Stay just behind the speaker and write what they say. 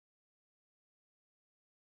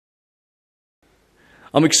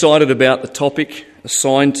I'm excited about the topic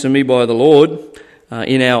assigned to me by the Lord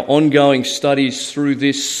in our ongoing studies through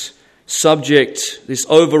this subject, this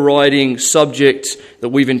overriding subject that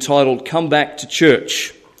we've entitled Come Back to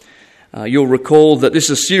Church. You'll recall that this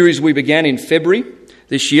is a series we began in February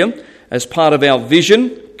this year as part of our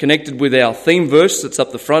vision, connected with our theme verse that's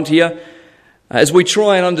up the front here, as we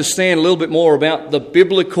try and understand a little bit more about the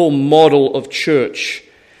biblical model of church.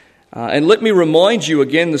 And let me remind you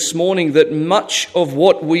again this morning that much of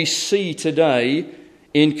what we see today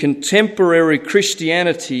in contemporary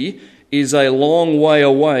Christianity is a long way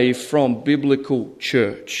away from biblical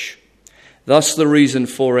church. Thus the reason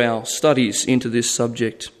for our studies into this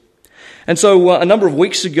subject. And so a number of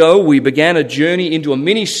weeks ago we began a journey into a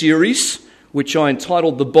mini-series which I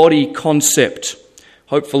entitled The Body Concept.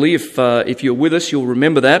 Hopefully if you're with us you'll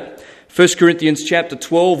remember that. 1 Corinthians chapter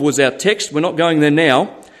 12 was our text. We're not going there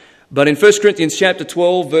now. But in 1 Corinthians chapter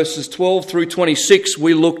 12, verses 12 through 26,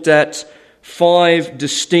 we looked at 5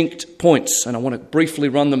 distinct points, and I want to briefly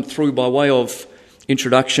run them through by way of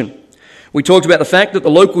introduction. We talked about the fact that the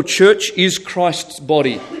local church is Christ's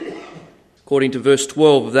body, according to verse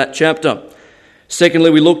 12 of that chapter. Secondly,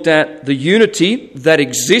 we looked at the unity that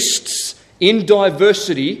exists in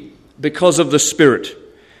diversity because of the Spirit.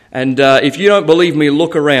 And if you don't believe me,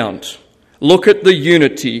 look around. Look at the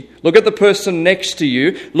unity. Look at the person next to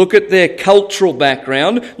you. Look at their cultural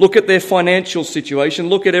background. Look at their financial situation.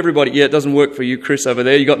 Look at everybody. Yeah, it doesn't work for you, Chris, over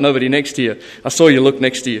there. You got nobody next to you. I saw you look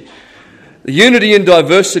next to you. The unity and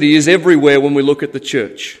diversity is everywhere when we look at the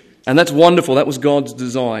church. And that's wonderful. That was God's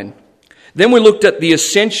design. Then we looked at the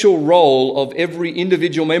essential role of every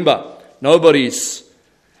individual member. Nobody's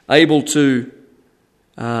able to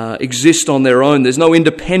exist on their own. There's no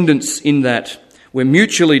independence in that. We're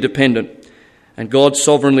mutually dependent. And God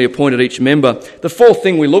sovereignly appointed each member. The fourth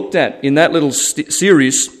thing we looked at in that little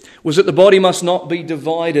series was that the body must not be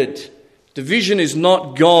divided. Division is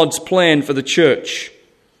not God's plan for the church.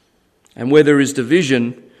 And where there is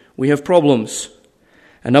division, we have problems.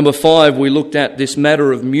 And number 5, we looked at this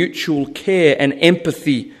matter of mutual care and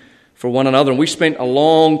empathy for one another. And we spent a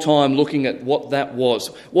long time looking at what that was.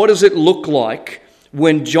 What does it look like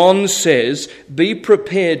when John says, be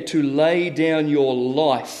prepared to lay down your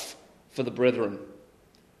life for the brethren?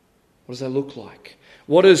 What does that look like?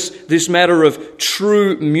 What is this matter of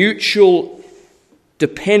true mutual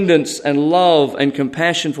dependence and love and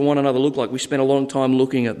compassion for one another look like? We spent a long time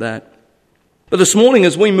looking at that. But this morning,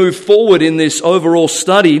 as we move forward in this overall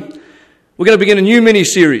study, we're going to begin a new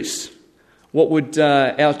mini-series. What would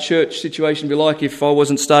our church situation be like if I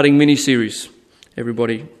wasn't starting mini-series?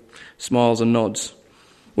 Everybody smiles and nods.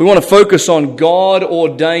 We want to focus on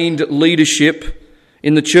God-ordained leadership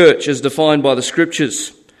in the church as defined by the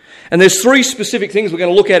Scriptures. And there's 3 specific things we're going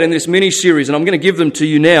to look at in this mini-series, and I'm going to give them to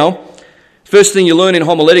you now. First thing you learn in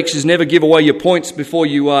homiletics is never give away your points before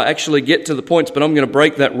you actually get to the points, but I'm going to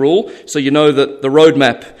break that rule so you know that the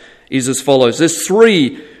roadmap is as follows. There's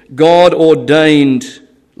 3 God-ordained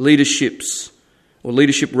leaderships or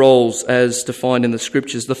leadership roles as defined in the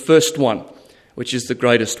Scriptures. The first one, which is the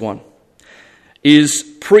greatest one, is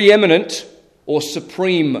preeminent or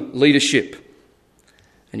supreme leadership.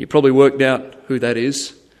 And you probably worked out who that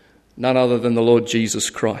is. None other than the Lord Jesus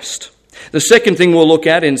Christ. The second thing we'll look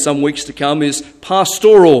at in some weeks to come is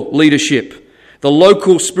pastoral leadership. The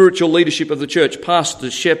local spiritual leadership of the church.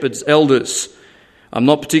 Pastors, shepherds, elders. I'm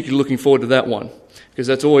not particularly looking forward to that one, because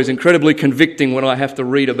that's always incredibly convicting when I have to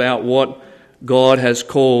read about what God has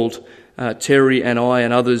called Terry and I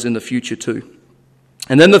and others in the future too.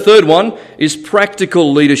 And then the third one is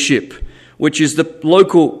practical leadership, which is the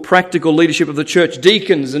local practical leadership of the church,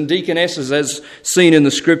 deacons and deaconesses as seen in the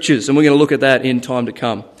Scriptures. And we're going to look at that in time to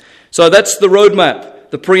come. So that's the roadmap.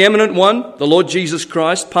 The preeminent one, the Lord Jesus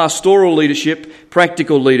Christ, pastoral leadership,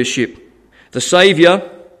 practical leadership. The Saviour,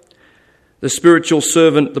 the spiritual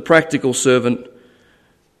servant, the practical servant.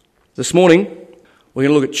 This morning, we're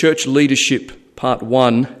going to look at church leadership, part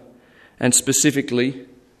 1, and specifically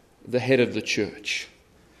the head of the church.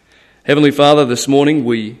 Heavenly Father, this morning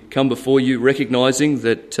we come before you recognizing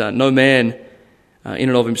that no man in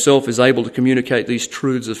and of himself is able to communicate these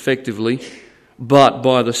truths effectively, but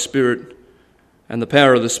by the Spirit and the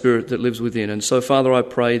power of the Spirit that lives within. And so, Father, I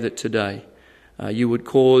pray that today you would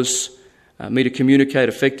cause me to communicate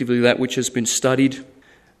effectively that which has been studied.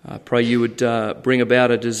 I pray you would bring about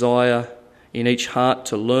a desire in each heart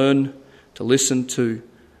to learn, to listen, to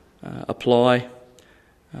apply,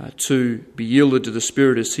 to be yielded to the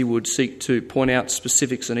Spirit as He would seek to point out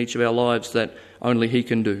specifics in each of our lives that only He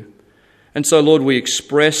can do. And so, Lord, we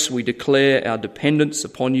declare our dependence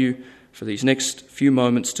upon you for these next few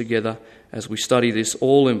moments together as we study this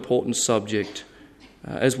all-important subject,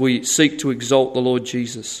 as we seek to exalt the Lord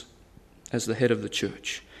Jesus as the head of the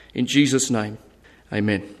church. In Jesus' name,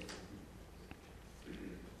 amen.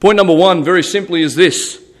 Point number one, very simply, is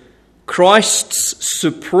this: Christ's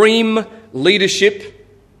supreme leadership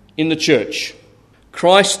in the church.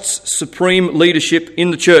 Christ's supreme leadership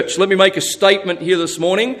in the church. Let me make a statement here this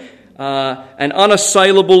morning, an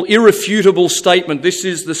unassailable, irrefutable statement. This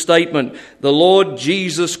is the statement: the Lord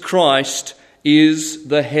Jesus Christ is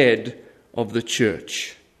the head of the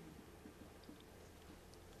church.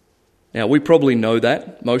 Now, we probably know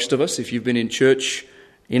that, most of us, if you've been in church,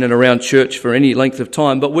 in and around church for any length of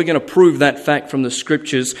time, but we're going to prove that fact from the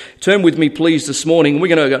Scriptures. Turn with me, please, this morning.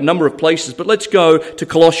 We're going to go a number of places, but let's go to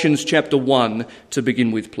Colossians chapter 1 to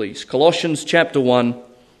begin with, please. Colossians chapter 1,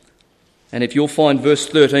 and if you'll find verse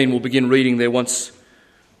 13, we'll begin reading there once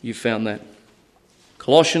you've found that.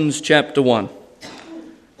 Colossians chapter 1.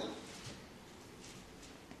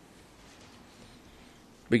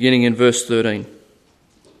 Beginning in verse 13.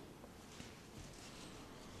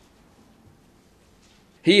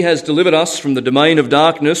 He has delivered us from the domain of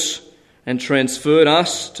darkness and transferred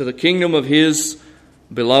us to the kingdom of his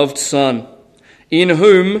beloved Son, in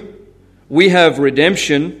whom we have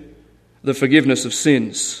redemption, the forgiveness of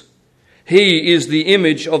sins. He is the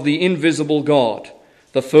image of the invisible God,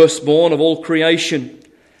 the firstborn of all creation.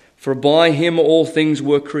 For by him all things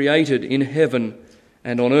were created in heaven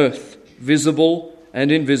and on earth, visible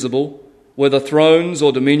and invisible, whether thrones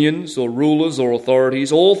or dominions or rulers or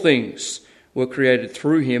authorities. All things were created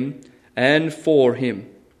through him and for him.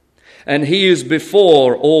 And he is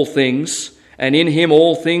before all things, and in him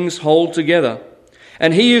all things hold together.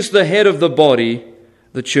 And he is the head of the body,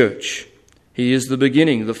 the church. He is the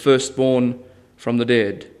beginning, the firstborn from the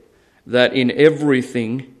dead, that in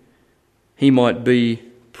everything he might be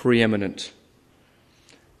preeminent.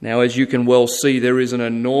 Now, as you can well see, there is an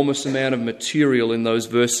enormous amount of material in those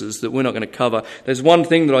verses that we're not going to cover. There's one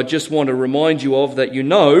thing that I just want to remind you of, that you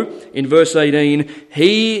know, in verse 18,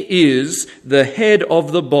 he is the head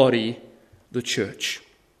of the body, the church.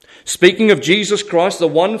 Speaking of Jesus Christ, the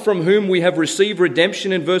one from whom we have received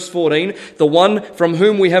redemption in verse 14, the one from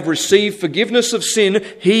whom we have received forgiveness of sin,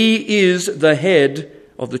 he is the head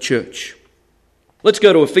of the church. Let's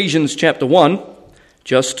go to Ephesians chapter 1,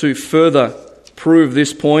 just to further prove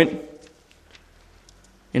this point.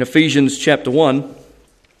 In Ephesians chapter 1,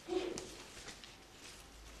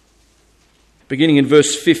 beginning in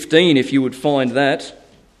verse 15, if you would find that,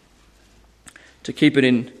 to keep it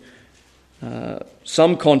in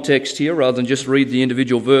some context here rather than just read the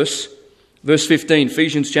individual verse. Verse 15,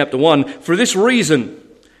 Ephesians chapter 1, for this reason,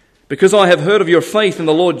 because I have heard of your faith in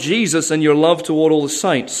the Lord Jesus and your love toward all the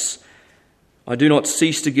saints, I do not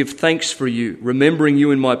cease to give thanks for you, remembering you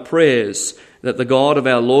in my prayers, that the God of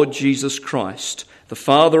our Lord Jesus Christ, the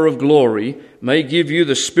Father of glory, may give you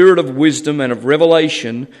the spirit of wisdom and of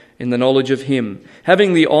revelation in the knowledge of him,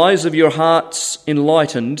 having the eyes of your hearts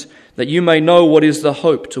enlightened, that you may know what is the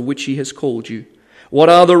hope to which he has called you, what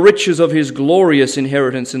are the riches of his glorious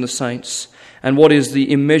inheritance in the saints, and what is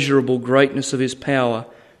the immeasurable greatness of his power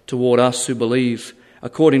toward us who believe,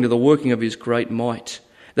 according to the working of his great might,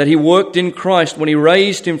 that he worked in Christ when he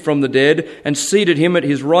raised him from the dead and seated him at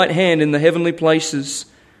his right hand in the heavenly places,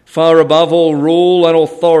 far above all rule and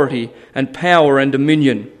authority and power and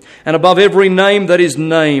dominion, and above every name that is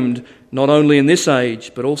named, not only in this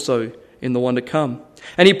age, but also in the one to come.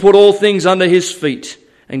 And he put all things under his feet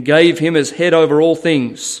and gave him as head over all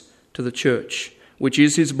things to the church, which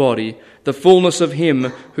is his body, the fullness of him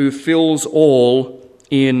who fills all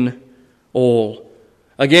in all.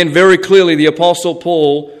 Again, very clearly, the Apostle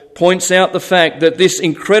Paul points out the fact that this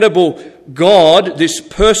incredible God, this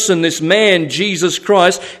person, this man, Jesus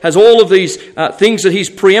Christ, has all of these things that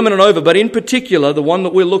he's preeminent over, but in particular, the one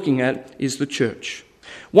that we're looking at is the church.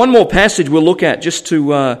 One more passage we'll look at just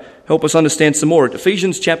to help us understand some more.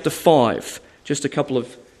 Ephesians chapter 5, just a couple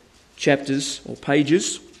of chapters or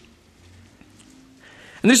pages.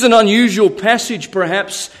 And this is an unusual passage,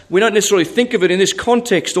 perhaps. We don't necessarily think of it in this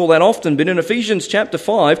context all that often, but in Ephesians chapter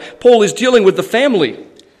 5, Paul is dealing with the family.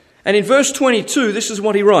 And in verse 22, this is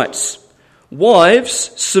what he writes: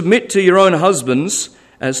 Wives, submit to your own husbands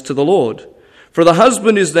as to the Lord. For the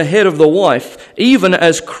husband is the head of the wife, even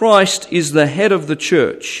as Christ is the head of the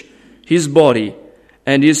church, his body,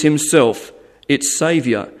 and is himself its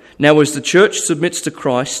Saviour. Now as the church submits to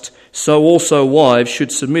Christ, so also wives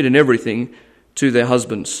should submit in everything to their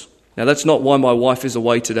husbands. Now that's not why my wife is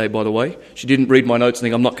away today, by the way. She didn't read my notes and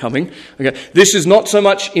think I'm not coming. Okay, this is not so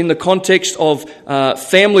much in the context of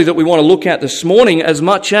family that we want to look at this morning, as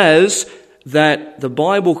much as that the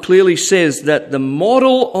Bible clearly says that the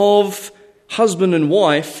model of husband and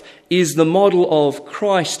wife is the model of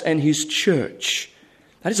Christ and his church.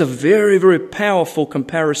 That is a very, very powerful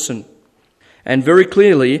comparison. And very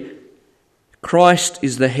clearly, Christ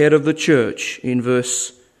is the head of the church in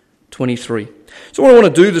verse 23. So what I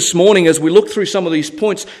want to do this morning as we look through some of these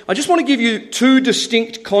points, I just want to give you two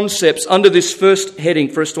distinct concepts under this first heading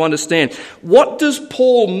for us to understand. What does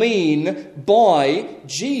Paul mean by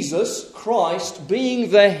Jesus Christ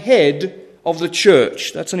being the head of the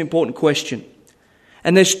church? That's an important question.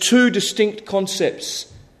 And there's two distinct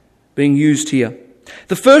concepts being used here.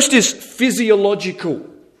 The first is physiological.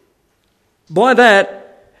 By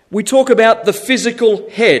that, we talk about the physical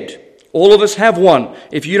head. All of us have one.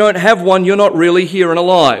 If you don't have one, you're not really here and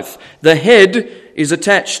alive. The head is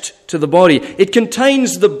attached to the body. It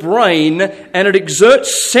contains the brain and it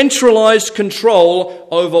exerts centralized control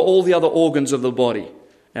over all the other organs of the body.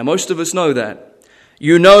 Now, most of us know that.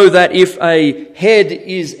 You know that if a head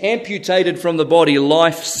is amputated from the body,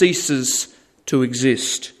 life ceases to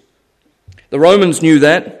exist. The Romans knew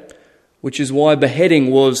that, which is why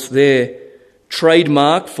beheading was their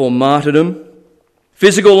trademark for martyrdom.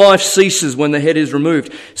 Physical life ceases when the head is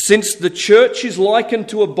removed. Since the church is likened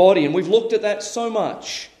to a body, and we've looked at that so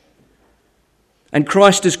much, and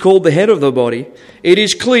Christ is called the head of the body, it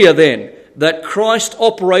is clear then that Christ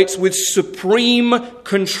operates with supreme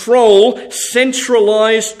control,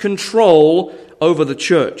 centralized control over the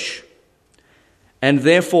church. And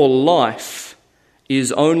therefore life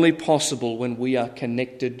is only possible when we are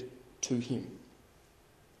connected to him.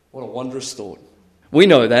 What a wondrous thought. We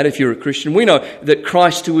know that if you're a Christian. We know that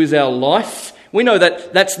Christ who is our life. We know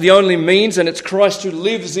that that's the only means, and it's Christ who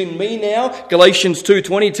lives in me now. Galatians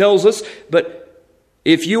 2:20 tells us, but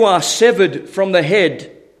if you are severed from the head,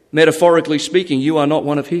 metaphorically speaking, you are not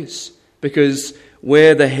one of his. Because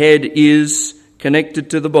where the head is connected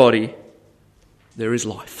to the body, there is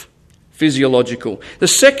life. Physiological. The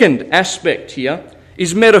second aspect here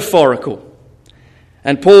is metaphorical.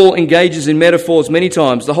 And Paul engages in metaphors many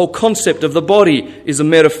times. The whole concept of the body is a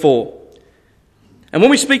metaphor. And when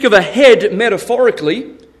we speak of a head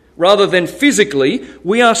metaphorically, rather than physically,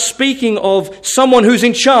 we are speaking of someone who's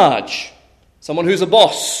in charge, someone who's a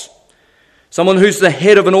boss, someone who's the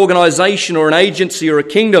head of an organization or an agency or a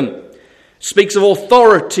kingdom. Speaks of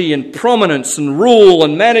authority and prominence and rule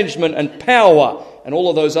and management and power and all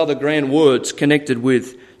of those other grand words connected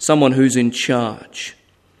with someone who's in charge.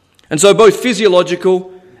 And so both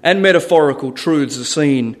physiological and metaphorical truths are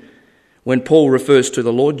seen when Paul refers to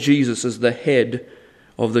the Lord Jesus as the head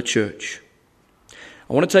of the church.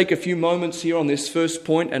 I want to take a few moments here on this first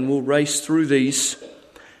point and we'll race through these.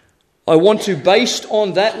 I want to, based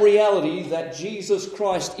on that reality that Jesus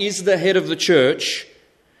Christ is the head of the church,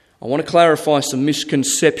 I want to clarify some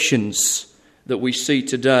misconceptions that we see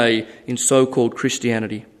today in so-called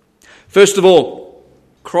Christianity. First of all,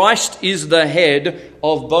 Christ is the head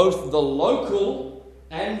of both the local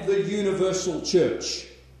and the universal church.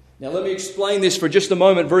 Now let me explain this for just a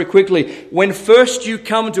moment very quickly. When first you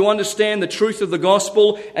come to understand the truth of the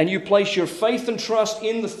gospel and you place your faith and trust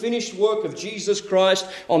in the finished work of Jesus Christ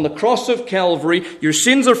on the cross of Calvary, your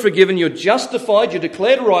sins are forgiven, you're justified, you're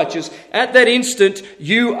declared righteous. At that instant,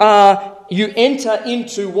 you enter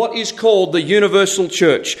into what is called the universal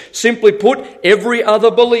church. Simply put, every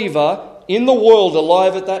other believer in the world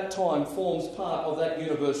alive at that time forms part of that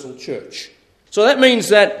universal church. So that means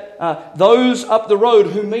that those up the road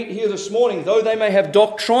who meet here this morning, though they may have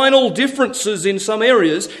doctrinal differences in some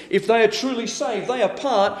areas, if they are truly saved, they are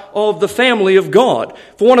part of the family of God.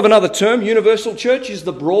 For want of another term, universal church is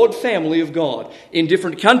the broad family of God. In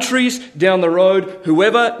different countries down the road,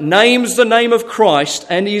 whoever names the name of Christ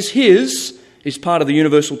and is his is part of the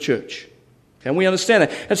universal church. And we understand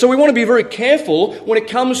that. And so we want to be very careful when it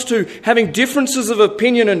comes to having differences of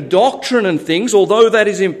opinion and doctrine and things, although that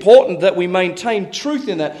is important that we maintain truth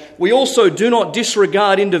in that. We also do not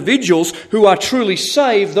disregard individuals who are truly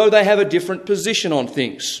saved, though they have a different position on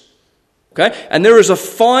things. Okay? And there is a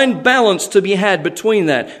fine balance to be had between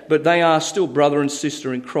that, but they are still brother and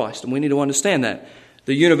sister in Christ, and we need to understand that.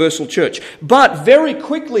 The universal church. But very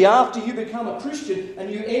quickly after you become a Christian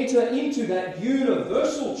and you enter into that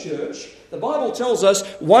universal church, the Bible tells us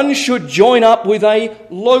one should join up with a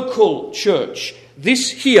local church. This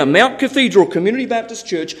here, Mount Cathedral Community Baptist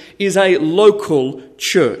Church, is a local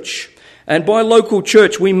church. And by local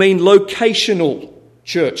church we mean locational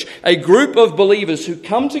church. A group of believers who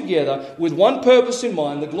come together with one purpose in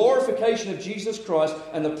mind, the glorification of Jesus Christ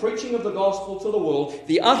and the preaching of the gospel to the world,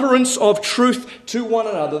 the utterance of truth to one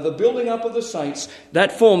another, the building up of the saints.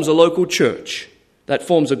 That forms a local church. That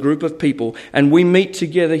forms a group of people. And we meet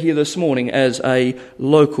together here this morning as a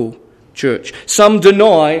local church. Some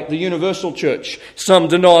deny the universal church. Some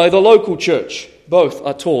deny the local church. Both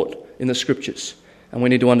are taught in the Scriptures, and we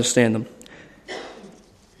need to understand them.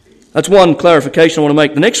 That's one clarification I want to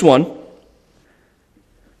make. The next one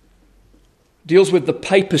deals with the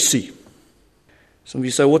papacy. Some of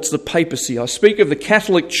you say, what's the papacy? I speak of the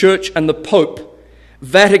Catholic Church and the Pope,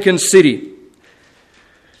 Vatican City.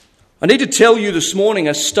 I need to tell you this morning,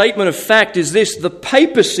 a statement of fact is this: the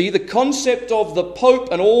papacy, the concept of the Pope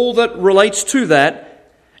and all that relates to that,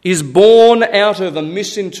 is born out of a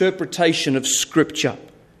misinterpretation of Scripture.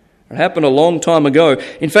 It happened a long time ago.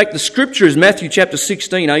 In fact, the Scripture is Matthew chapter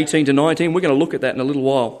 16, 18 to 19. We're going to look at that in a little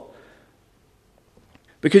while.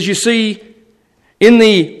 Because you see, in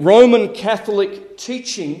the Roman Catholic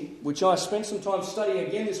teaching, which I spent some time studying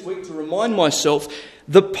again this week to remind myself,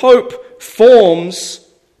 the Pope forms,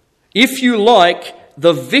 if you like,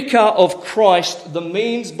 the vicar of Christ, the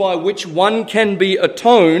means by which one can be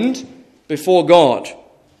atoned before God.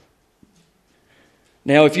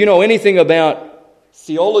 Now, if you know anything about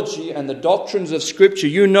theology and the doctrines of Scripture,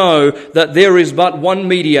 you know that there is but one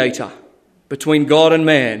mediator between God and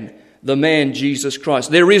man, the man Jesus Christ.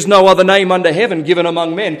 There is no other name under heaven given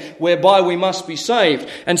among men whereby we must be saved.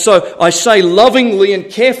 And so I say lovingly and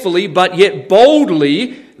carefully, but yet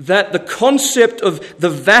boldly, that the concept of the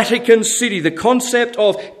Vatican City, the concept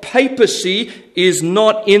of papacy, is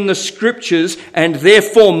not in the Scriptures and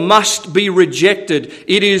therefore must be rejected.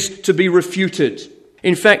 It is to be refuted.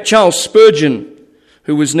 In fact, Charles Spurgeon,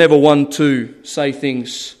 who was never one to say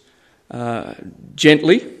things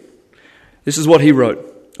gently, this is what he wrote.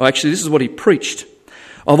 Actually, this is what he preached.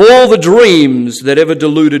 Of all the dreams that ever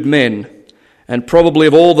deluded men, and probably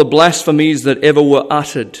of all the blasphemies that ever were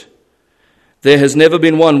uttered, there has never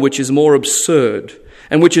been one which is more absurd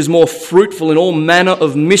and which is more fruitful in all manner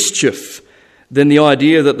of mischief than the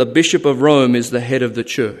idea that the Bishop of Rome is the head of the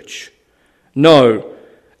church. No,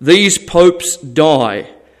 these popes die,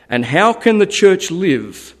 and how can the church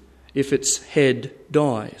live if its head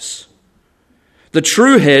dies? The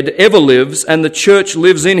true head ever lives, and the church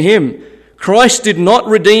lives in him. Christ did not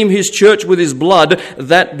redeem his church with his blood,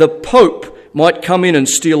 that the Pope might come in and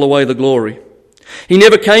steal away the glory. He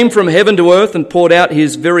never came from heaven to earth and poured out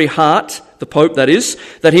his very heart, the Pope that is,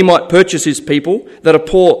 that he might purchase his people,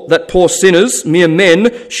 that poor sinners, mere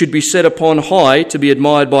men, should be set upon high to be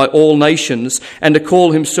admired by all nations, and to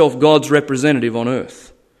call himself God's representative on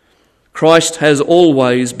earth. Christ has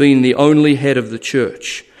always been the only head of the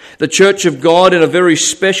church. The church of God in a very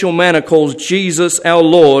special manner calls Jesus our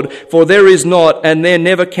Lord, for there is not, and there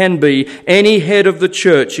never can be, any head of the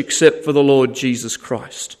church except for the Lord Jesus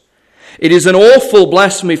Christ. It is an awful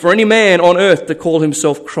blasphemy for any man on earth to call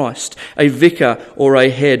himself Christ, a vicar or a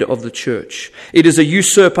head of the church. It is a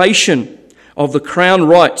usurpation of the crown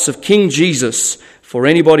rights of King Jesus for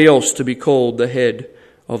anybody else to be called the head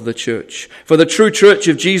of the church. For the true church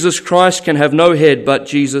of Jesus Christ can have no head but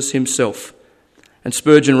Jesus himself. And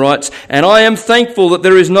Spurgeon writes, "And I am thankful that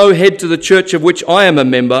there is no head to the church of which I am a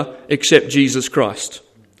member except Jesus Christ.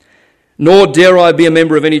 Nor dare I be a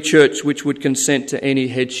member of any church which would consent to any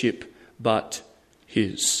headship but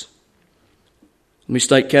his." Let me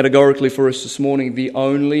state categorically for us this morning, the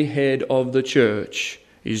only head of the church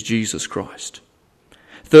is Jesus Christ.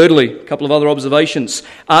 Thirdly, a couple of other observations.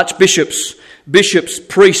 Archbishops, bishops,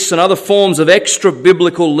 priests, and other forms of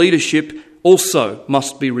extra-biblical leadership also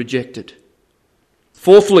must be rejected.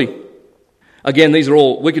 Fourthly, again, these are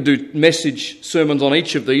all, we could do message sermons on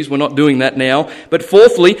each of these. We're not doing that now. But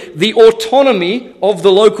fourthly, the autonomy of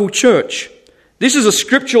the local church. This is a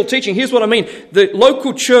scriptural teaching. Here's what I mean. The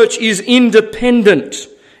local church is independent.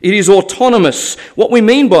 It is autonomous. What we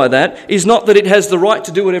mean by that is not that it has the right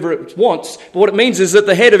to do whatever it wants, but what it means is that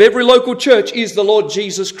the head of every local church is the Lord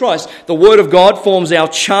Jesus Christ. The Word of God forms our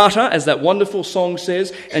charter, as that wonderful song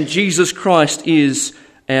says, and Jesus Christ is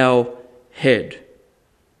our head.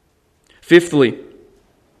 Fifthly,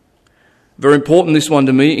 very important this one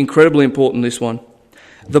to me, incredibly important this one.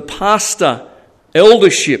 The pastor,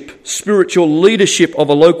 eldership, spiritual leadership of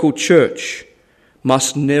a local church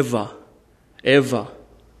must never, ever,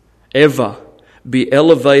 ever be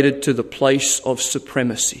elevated to the place of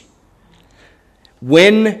supremacy.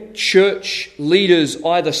 When church leaders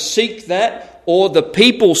either seek that or the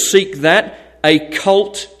people seek that, a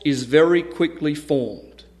cult is very quickly formed.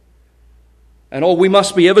 And we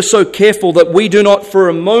must be ever so careful that we do not for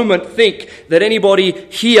a moment think that anybody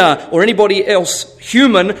here or anybody else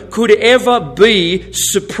human could ever be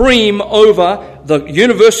supreme over the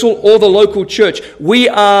universal or the local church. We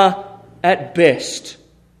are, at best,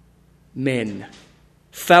 men,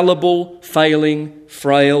 fallible, failing,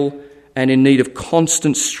 frail, and in need of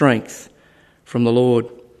constant strength from the Lord.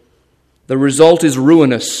 The result is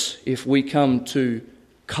ruinous if we come to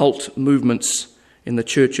cult movements in the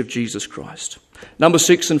Church of Jesus Christ. Number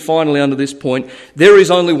 6, and finally under this point, there is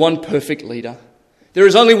only one perfect leader. There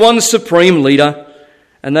is only one supreme leader,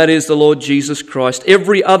 and that is the Lord Jesus Christ.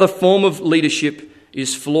 Every other form of leadership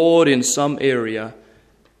is flawed in some area,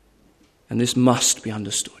 and this must be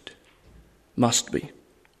understood. Must be.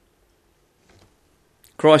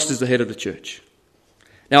 Christ is the head of the church.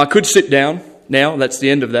 Now, I could sit down now. That's the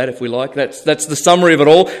end of that, if we like. That's the summary of it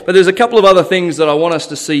all. But there's a couple of other things that I want us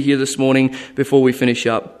to see here this morning before we finish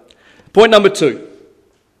up. Point number 2.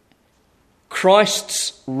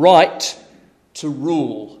 Christ's right to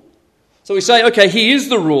rule. So we say, okay, he is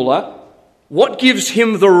the ruler. What gives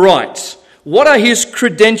him the right? What are his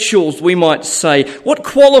credentials, we might say? What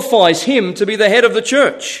qualifies him to be the head of the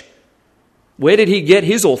church? Where did he get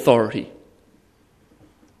his authority?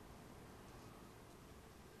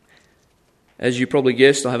 As you probably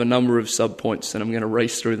guessed, I have a number of sub-points, and I'm going to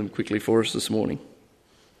race through them quickly for us this morning.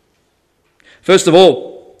 First of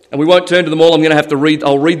all, and we won't turn to them all,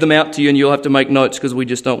 I'll read them out to you and you'll have to make notes because we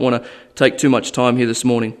just don't want to take too much time here this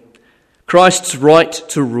morning. Christ's right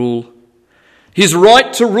to rule. His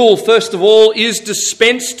right to rule, first of all, is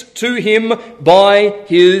dispensed to him by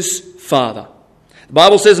his Father. The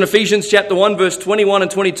Bible says in Ephesians chapter 1, verse 21 and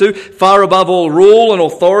 22, far above all rule and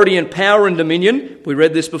authority and power and dominion, we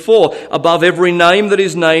read this before, above every name that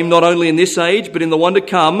is named, not only in this age, but in the one to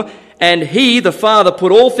come. And he, the Father,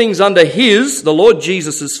 put all things under his, the Lord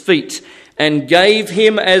Jesus' feet, and gave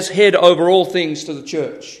him as head over all things to the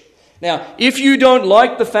church. Now, if you don't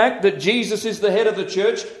like the fact that Jesus is the head of the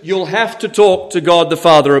church, you'll have to talk to God the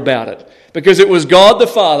Father about it. Because it was God the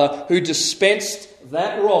Father who dispensed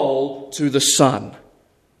that role to the Son.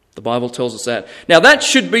 The Bible tells us that. Now that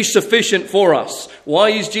should be sufficient for us. Why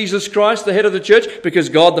is Jesus Christ the head of the church? Because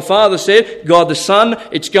God the Father said, God the Son,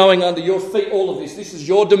 it's going under your feet, all of this. This is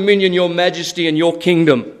your dominion, your majesty and your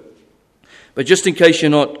kingdom. But just in case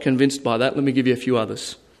you're not convinced by that, let me give you a few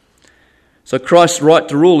others. So Christ's right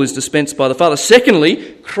to rule is dispensed by the Father.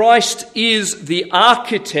 Secondly, Christ is the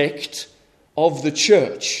architect of the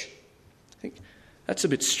church. I think that's a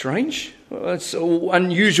bit strange. Well, that's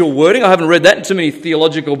unusual wording. I haven't read that in too many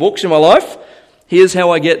theological books in my life. Here's how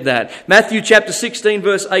I get that. Matthew chapter 16,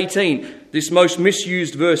 verse 18. This most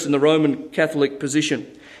misused verse in the Roman Catholic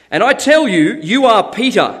position. And I tell you, you are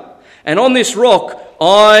Peter, and on this rock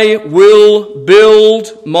I will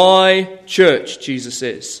build my church, Jesus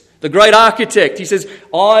says. The great architect, he says,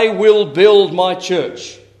 I will build my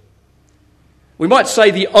church. We might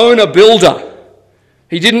say the owner-builder.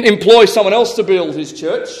 He didn't employ someone else to build his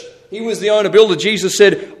church. He was the owner-builder. Jesus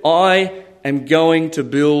said, I am going to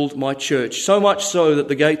build my church. So much so that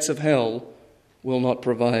the gates of hell will not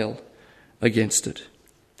prevail against it.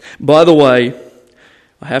 By the way,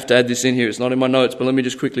 I have to add this in here. It's not in my notes, but let me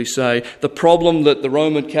just quickly say, the problem that the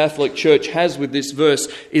Roman Catholic Church has with this verse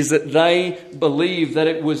is that they believe that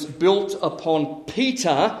it was built upon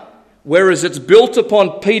Peter, whereas it's built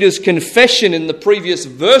upon Peter's confession in the previous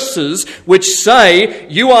verses, which say,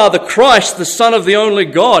 you are the Christ, the Son of the only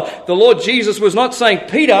God. The Lord Jesus was not saying,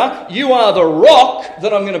 Peter, you are the rock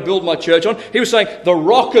that I'm going to build my church on. He was saying, the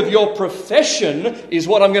rock of your profession is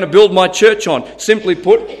what I'm going to build my church on. Simply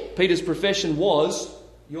put, Peter's profession was,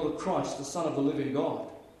 you're the Christ, the Son of the living God.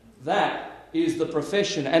 That is the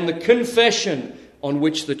profession and the confession on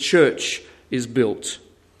which the church is built.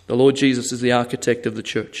 The Lord Jesus is the architect of the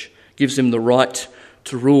church. Gives him the right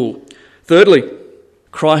to rule. Thirdly,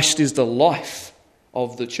 Christ is the life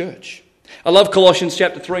of the church. I love Colossians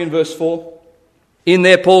chapter 3 and verse 4. In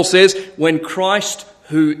there Paul says, when Christ,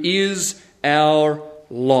 who is our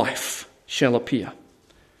life, shall appear.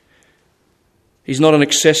 He's not an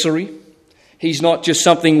accessory. He's not just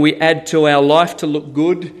something we add to our life to look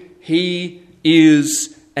good. He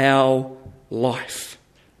is our life.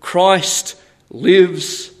 Christ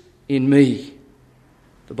lives in me,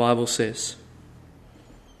 the Bible says.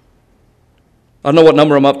 I don't know what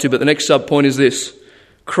number I'm up to, but the next sub-point is this.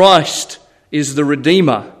 Christ is the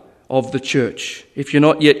Redeemer of the church. If you're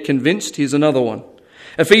not yet convinced, here's another one.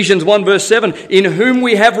 Ephesians 1 verse 7, in whom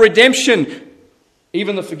we have redemption,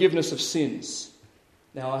 even the forgiveness of sins.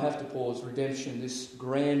 Now I have to pause. Redemption, this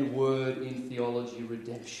grand word in theology,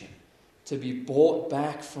 redemption. To be bought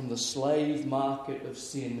back from the slave market of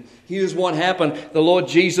sin. Here's what happened. The Lord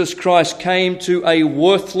Jesus Christ came to a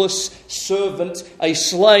worthless servant, a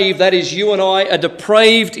slave, that is you and I, a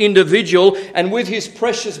depraved individual, and with his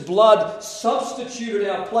precious blood substituted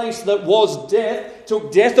our place that was death took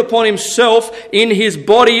death upon himself in his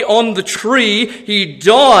body on the tree. He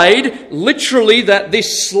died, literally, that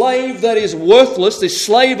this slave that is worthless, this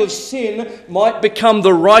slave of sin, might become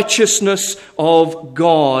the righteousness of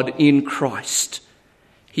God in Christ.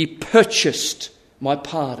 He purchased my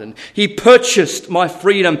pardon. He purchased my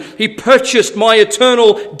freedom. He purchased my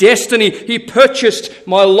eternal destiny. He purchased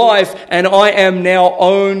my life, and I am now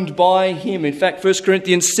owned by him. In fact, 1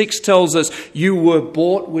 Corinthians 6 tells us, you were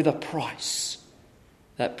bought with a price.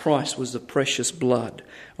 That price was the precious blood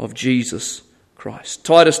of Jesus Christ.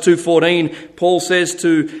 Titus 2:14, Paul says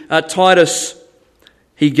to Titus,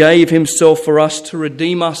 he gave himself for us to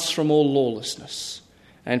redeem us from all lawlessness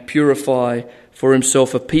and purify for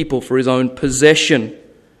himself a people for his own possession.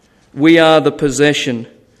 We are the possession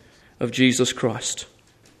of Jesus Christ.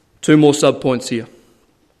 2 more subpoints here.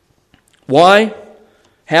 Why?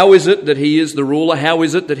 How is it that he is the ruler? How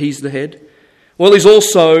is it that he's the head? Well, he's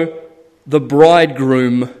also the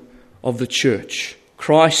bridegroom of the church.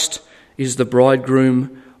 Christ is the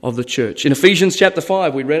bridegroom of the church. In Ephesians chapter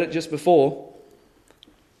 5, we read it just before,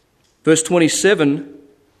 verse 27,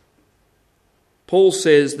 Paul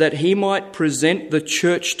says that he might present the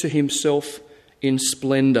church to himself in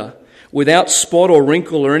splendor, without spot or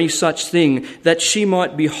wrinkle or any such thing, that she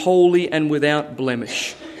might be holy and without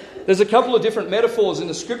blemish. There's a couple of different metaphors in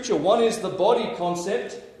the scripture. One is the body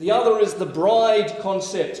concept, the other is the bride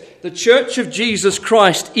concept. The church of Jesus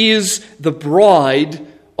Christ is the bride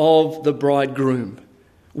of the bridegroom.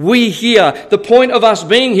 We here, the point of us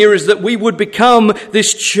being here is that we would become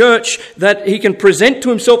this church that he can present to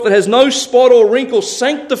himself that has no spot or wrinkle,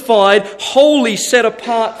 sanctified, holy, set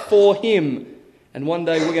apart for him. And one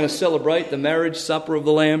day we're going to celebrate the marriage supper of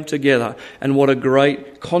the Lamb together. And what a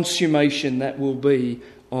great consummation that will be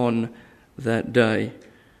on that day.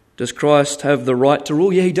 Does Christ have the right to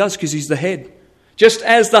rule? Yeah, he does, because he's the head. Just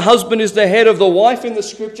as the husband is the head of the wife in the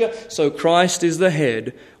scripture, so Christ is the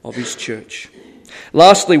head of his church.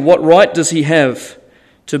 Lastly, what right does he have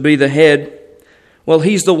to be the head? Well,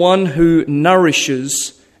 he's the one who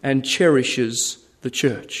nourishes and cherishes the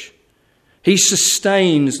church. He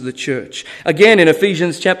sustains the church. Again, in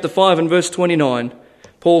Ephesians chapter 5 and verse 29,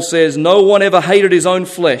 Paul says, no one ever hated his own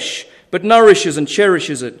flesh, but nourishes and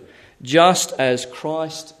cherishes it, just as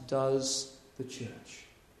Christ does the church.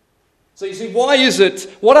 So you see, why is it?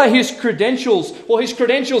 What are his credentials? Well, his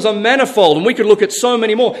credentials are manifold, and we could look at so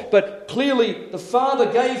many more. But clearly, the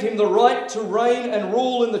Father gave him the right to reign and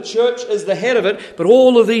rule in the church as the head of it. But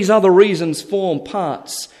all of these other reasons form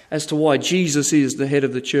parts as to why Jesus is the head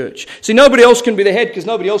of the church. See, nobody else can be the head because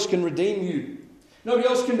nobody else can redeem you. Nobody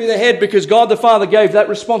else can be the head because God the Father gave that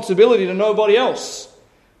responsibility to nobody else.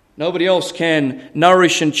 Nobody else can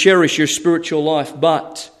nourish and cherish your spiritual life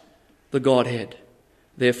but the Godhead.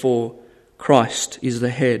 Therefore, Christ is the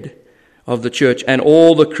head of the church, and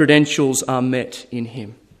all the credentials are met in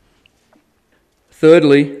him.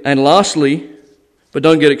 Thirdly, and lastly, but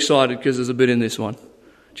don't get excited because there's a bit in this one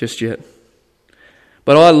just yet.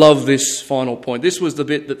 But I love this final point. This was the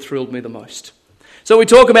bit that thrilled me the most. So we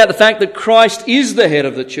talk about the fact that Christ is the head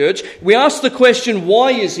of the church. We ask the question,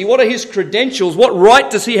 why is he? What are his credentials? What right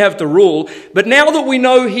does he have to rule? But now that we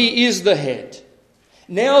know he is the head,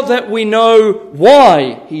 now that we know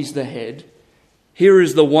why he's the head, here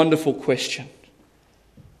is the wonderful question.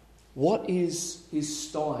 What is his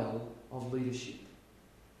style of leadership?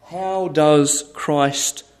 How does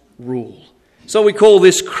Christ rule? So we call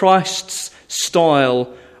this Christ's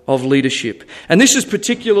style of leadership. And this is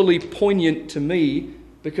particularly poignant to me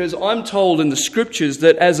because I'm told in the scriptures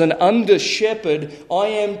that as an under-shepherd, I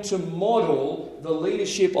am to model the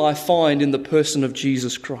leadership I find in the person of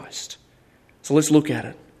Jesus Christ. So let's look at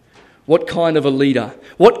it. What kind of a leader,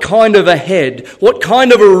 what kind of a head, what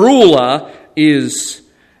kind of a ruler is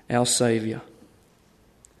our Saviour?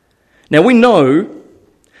 Now we know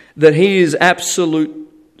that he is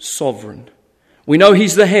absolute sovereign. We know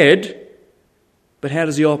he's the head, but how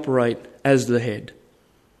does he operate as the head?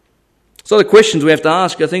 So the questions we have to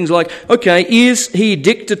ask are things like, okay, is he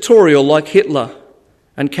dictatorial like Hitler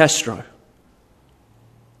and Castro?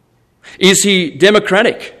 Is he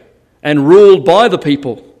democratic and ruled by the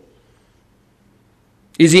people?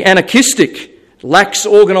 Is he anarchistic, lacks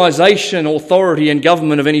organisation, authority and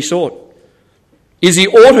government of any sort? Is he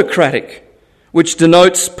autocratic, which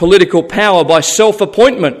denotes political power by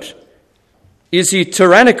self-appointment? Is he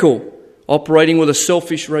tyrannical, operating with a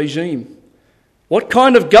selfish regime? What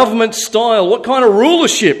kind of government style, what kind of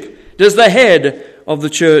rulership does the head of the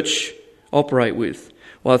church operate with?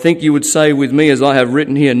 Well, I think you would say with me, as I have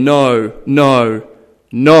written here, no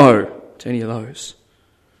to any of those.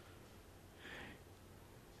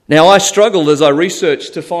 Now, I struggled as I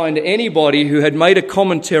researched to find anybody who had made a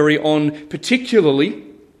commentary on particularly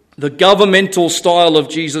the governmental style of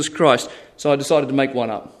Jesus Christ. So I decided to make one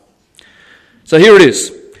up. So here it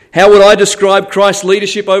is. How would I describe Christ's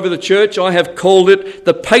leadership over the church? I have called it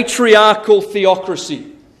the patriarchal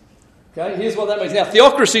theocracy. Okay, here's what that means. Now,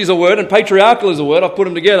 theocracy is a word and patriarchal is a word. I've put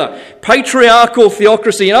them together. Patriarchal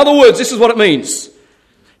theocracy. In other words, this is what it means.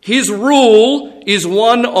 His rule is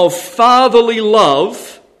one of fatherly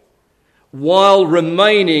love while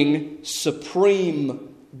remaining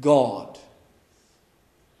supreme God.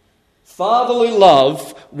 Fatherly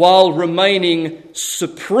love while remaining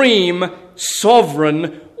supreme,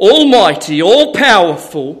 sovereign, almighty,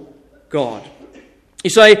 all-powerful God. You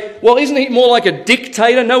say, well, isn't he more like a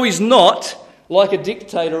dictator? No, he's not like a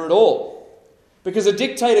dictator at all. Because a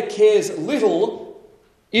dictator cares little,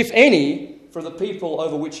 if any, for the people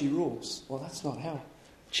over which he rules. Well, that's not how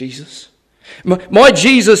Jesus. My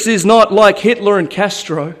Jesus is not like Hitler and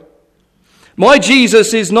Castro. My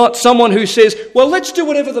Jesus is not someone who says, well, let's do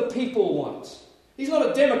whatever the people want. He's not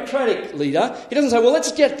a democratic leader. He doesn't say, well,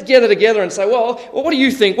 let's get together and say, well, what do you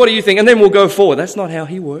think? What do you think? And then we'll go forward. That's not how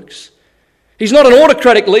he works. He's not an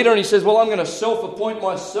autocratic leader and he says, well, I'm going to self-appoint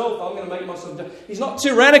myself. I'm going to make myself... He's not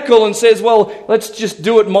tyrannical and says, well, let's just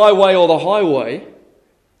do it my way or the highway.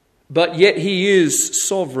 But yet he is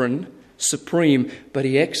sovereign, supreme, but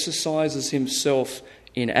he exercises himself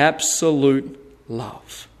in absolute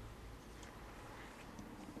love.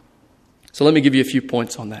 So let me give you a few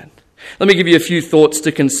points on that. Let me give you a few thoughts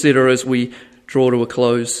to consider as we draw to a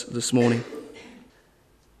close this morning.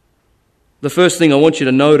 The first thing I want you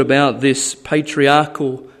to note about this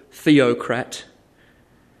patriarchal theocrat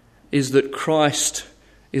is that Christ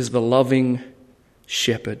is the loving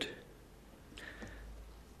shepherd.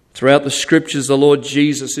 Throughout the Scriptures, the Lord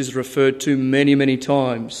Jesus is referred to many, many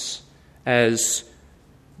times as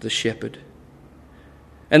the shepherd.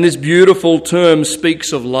 And this beautiful term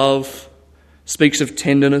speaks of love, speaks of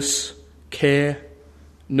tenderness, care,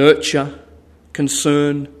 nurture,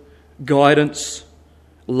 concern, guidance,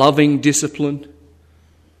 loving discipline.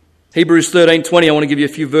 Hebrews 13:20, I want to give you a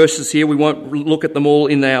few verses here. We won't look at them all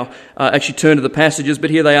in our, actually turn to the passages, but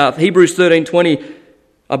here they are. Hebrews 13:20,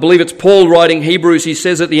 I believe it's Paul writing Hebrews. He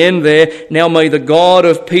says at the end there, now may the God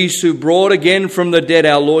of peace who brought again from the dead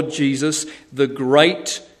our Lord Jesus, the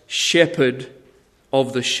great shepherd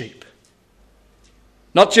of the sheep.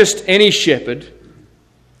 Not just any shepherd,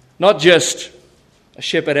 not just a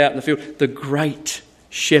shepherd out in the field, the great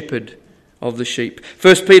shepherd of the sheep.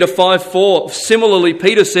 1 Peter 5:4, similarly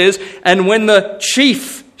Peter says, and when the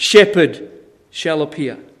chief shepherd shall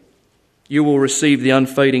appear, you will receive the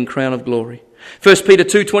unfading crown of glory. 1 Peter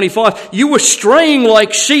 2:25, you were straying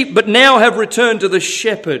like sheep, but now have returned to the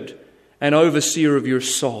shepherd and overseer of your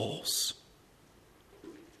souls.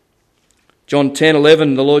 John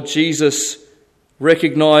 10:11, the Lord Jesus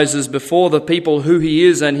recognizes before the people who he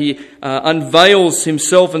is, and he unveils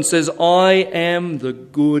himself and says, I am the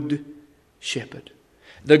good shepherd.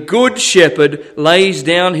 The good shepherd lays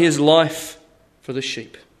down his life for the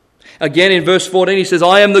sheep. Again in verse 14 he says,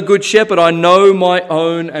 I am the good shepherd, I know my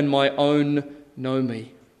own and my own know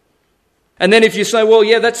me. And then if you say, well,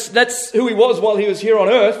 yeah, that's who he was while he was here on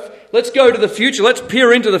earth, let's go to the future, let's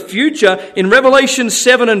peer into the future. In Revelation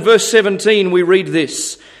 7 and verse 17 we read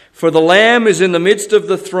this, for the Lamb is in the midst of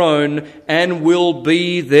the throne and will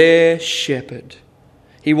be their shepherd.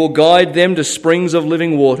 He will guide them to springs of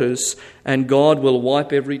living waters, and God will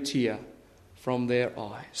wipe every tear from their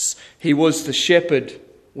eyes. He was the shepherd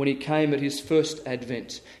when he came at his first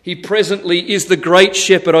advent. He presently is the great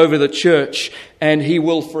shepherd over the church, and he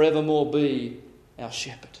will forevermore be our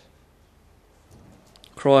shepherd.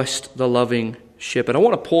 Christ, the loving shepherd. I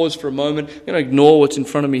want to pause for a moment. I'm going to ignore what's in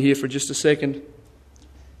front of me here for just a second.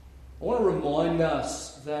 I want to remind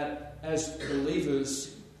us that as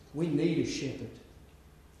believers, we need a shepherd.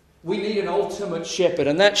 We need an ultimate shepherd,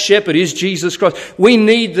 and that shepherd is Jesus Christ. We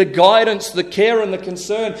need the guidance, the care and the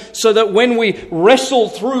concern, so that when we wrestle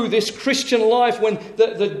through this Christian life, when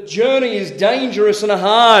the journey is dangerous and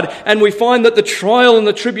hard, and we find that the trial and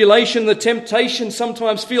the tribulation, the temptation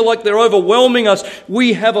sometimes feel like they're overwhelming us,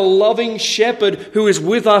 we have a loving shepherd who is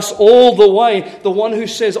with us all the way. The one who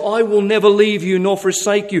says, I will never leave you nor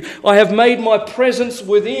forsake you. I have made my presence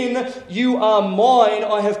within. You are mine.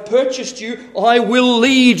 I have purchased you. I will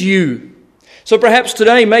lead you. So perhaps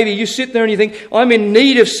today, maybe you sit there and you think, I'm in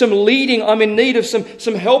need of some leading, I'm in need of some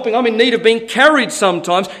helping, I'm in need of being carried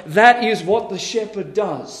sometimes. That is what the shepherd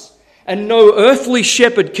does. And no earthly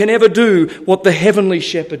shepherd can ever do what the heavenly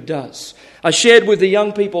shepherd does. I shared with the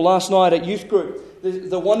young people last night at youth group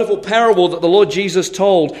the wonderful parable that the Lord Jesus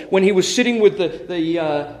told when he was sitting with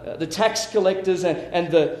the tax collectors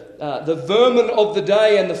and the vermin of the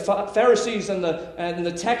day and the Pharisees and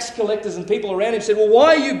the tax collectors and people around him said, well,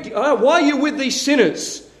 why are you with these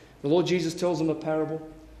sinners? The Lord Jesus tells them a parable.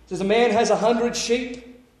 He says, a man has 100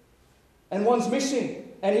 sheep and one's missing.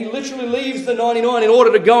 And he literally leaves the 99 in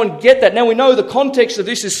order to go and get that. Now we know the context of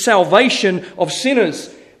this is salvation of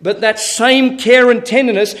sinners. But that same care and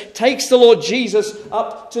tenderness takes the Lord Jesus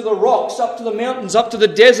up to the rocks, up to the mountains, up to the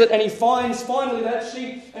desert, and he finds finally that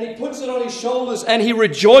sheep and he puts it on his shoulders and he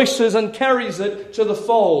rejoices and carries it to the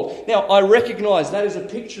fold. Now, I recognize that is a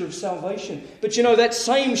picture of salvation. But you know, that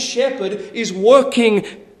same shepherd is working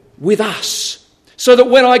with us so that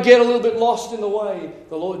when I get a little bit lost in the way,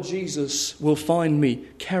 the Lord Jesus will find me,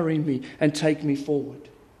 carry me, and take me forward.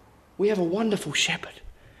 We have a wonderful shepherd.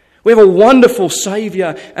 We have a wonderful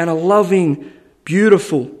Saviour and a loving,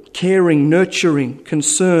 beautiful, caring, nurturing,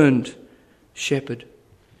 concerned shepherd.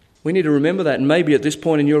 We need to remember that, and maybe at this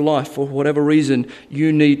point in your life, for whatever reason,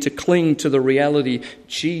 you need to cling to the reality,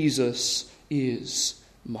 Jesus is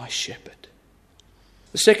my shepherd.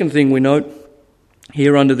 The second thing we note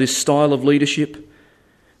here under this style of leadership,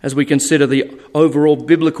 as we consider the overall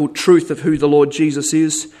biblical truth of who the Lord Jesus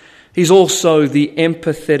is, he's also the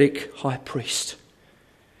empathetic high priest.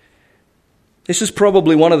 This is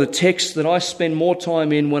probably one of the texts that I spend more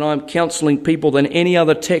time in when I'm counselling people than any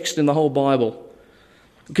other text in the whole Bible.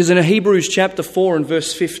 Because in Hebrews chapter 4 and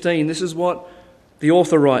verse 15, this is what the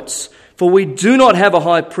author writes. For we do not have a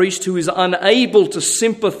high priest who is unable to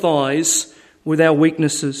sympathise with our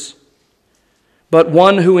weaknesses, but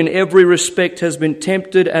one who in every respect has been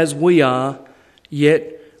tempted as we are,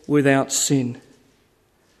 yet without sin.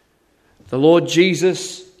 The Lord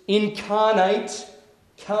Jesus incarnate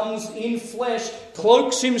comes in flesh,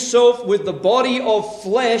 cloaks himself with the body of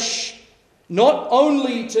flesh, not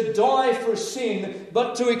only to die for sin,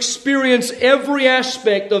 but to experience every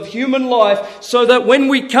aspect of human life, so that when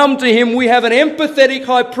we come to him, we have an empathetic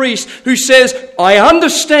high priest who says, I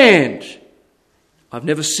understand. I've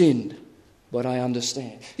never sinned, but I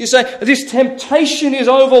understand. You say, this temptation is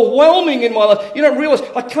overwhelming in my life. You don't realize,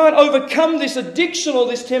 I can't overcome this addiction or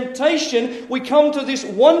this temptation. We come to this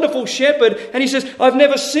wonderful shepherd and he says, I've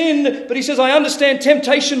never sinned, but he says, I understand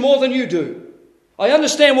temptation more than you do. I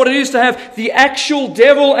understand what it is to have the actual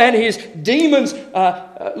devil and his demons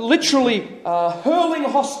literally hurling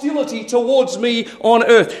hostility towards me on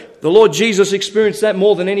earth. The Lord Jesus experienced that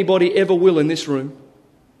more than anybody ever will in this room.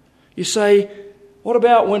 You say, what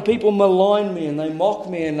about when people malign me and they mock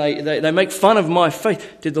me and they make fun of my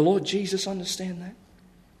faith? Did the Lord Jesus understand that?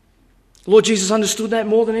 The Lord Jesus understood that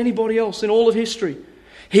more than anybody else in all of history.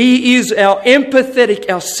 He is our empathetic,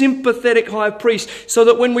 our sympathetic high priest, so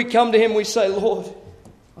that when we come to him we say, Lord,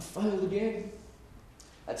 I failed again.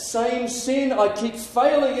 That same sin, I keep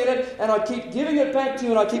failing in it and I keep giving it back to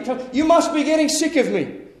you and I keep coming. You must be getting sick of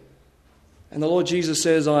me. And the Lord Jesus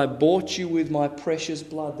says, I bought you with my precious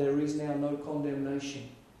blood. There is now no condemnation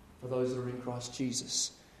for those that are in Christ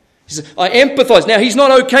Jesus. He says, I empathise. Now, he's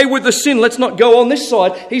not okay with the sin. Let's not go on this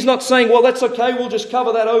side. He's not saying, well, that's okay. We'll just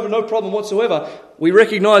cover that over. No problem whatsoever. We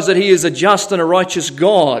recognise that he is a just and a righteous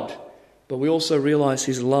God. But we also realise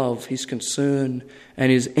his love, his concern,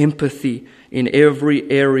 and his empathy in every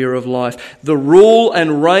area of life. The rule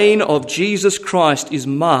and reign of Jesus Christ is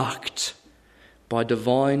marked by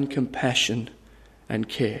divine compassion and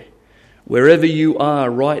care. Wherever you are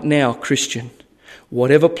right now, Christian,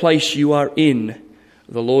 whatever place you are in,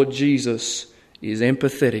 the Lord Jesus is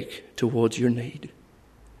empathetic towards your need.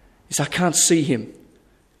 You say, I can't see him.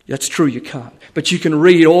 That's true, you can't. But you can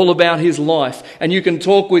read all about his life and you can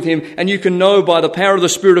talk with him and you can know by the power of the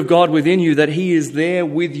Spirit of God within you that he is there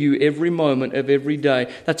with you every moment of every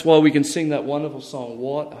day. That's why we can sing that wonderful song,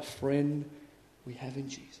 What a Friend We Have in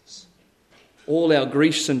Jesus. All our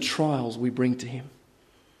griefs and trials we bring to him.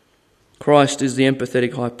 Christ is the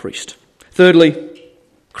empathetic high priest. Thirdly,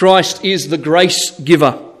 Christ is the grace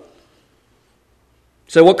giver.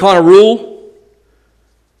 So what kind of rule?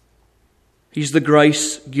 He's the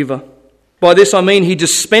grace giver. By this I mean he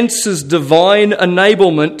dispenses divine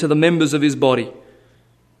enablement to the members of his body.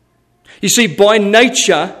 You see, by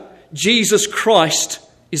nature, Jesus Christ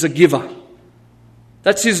is a giver.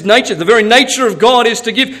 That's his nature. The very nature of God is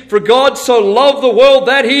to give. For God so loved the world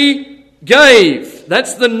that he gave.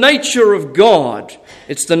 That's the nature of God.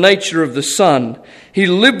 It's the nature of the Son. He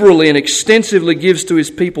liberally and extensively gives to his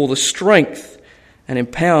people the strength and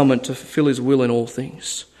empowerment to fulfill his will in all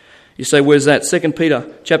things. You say, where's that? 2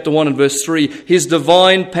 Peter chapter 1 and verse 3. His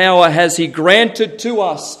divine power has he granted to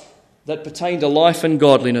us that pertain to life and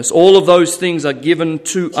godliness. All of those things are given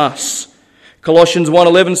to us. Colossians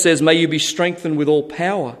 1:11 says, may you be strengthened with all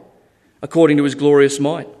power according to his glorious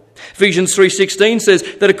might. Ephesians 3:16 says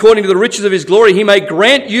that according to the riches of his glory, he may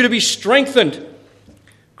grant you to be strengthened.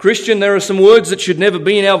 Christian, there are some words that should never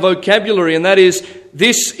be in our vocabulary, and that is,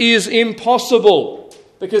 this is impossible.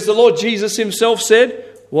 Because the Lord Jesus himself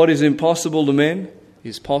said, what is impossible to men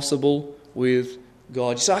is possible with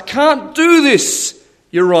God. You say, I can't do this.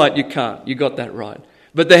 You're right, you can't. You got that right.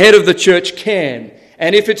 But the head of the church can.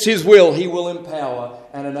 And if it's his will, he will empower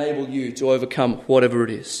and enable you to overcome whatever it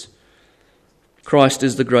is. Christ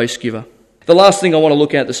is the grace giver. The last thing I want to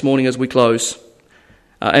look at this morning as we close,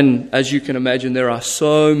 and as you can imagine, there are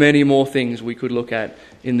so many more things we could look at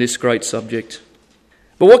in this great subject.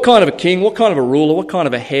 But what kind of a king, what kind of a ruler, what kind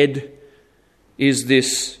of a head is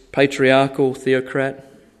this patriarchal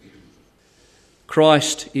theocrat?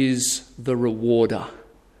 Christ is the rewarder.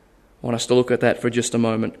 I want us to look at that for just a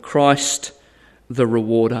moment. Christ the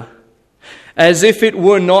rewarder. As if it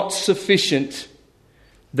were not sufficient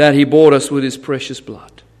that he bought us with his precious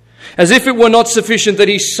blood. As if it were not sufficient that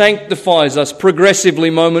he sanctifies us progressively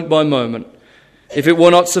moment by moment. If it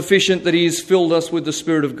were not sufficient that he has filled us with the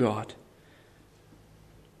Spirit of God.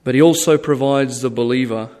 But he also provides the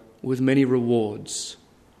believer with many rewards.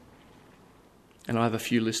 And I have a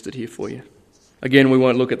few listed here for you. Again, we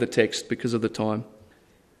won't look at the text because of the time.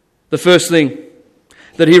 The first thing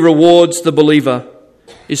that he rewards the believer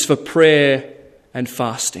is for prayer and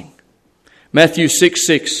fasting. Matthew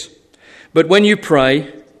 6:6. But when you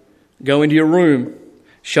pray, go into your room,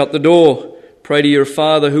 shut the door, pray to your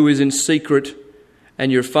Father who is in secret,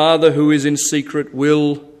 and your Father who is in secret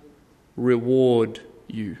will reward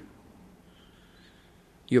you.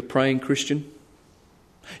 You're praying, Christian?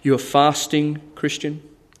 You're fasting, Christian?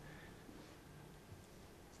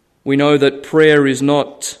 We know that prayer is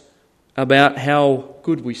not about how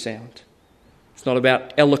good we sound. It's not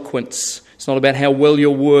about eloquence. It's not about how well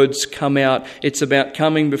your words come out. It's about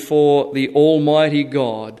coming before the Almighty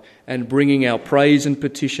God and bringing our praise and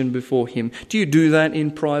petition before Him. Do you do that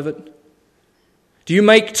in private? Do you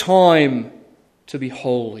make time to be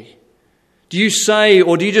holy? Do you say,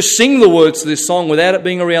 or do you just sing the words to this song without it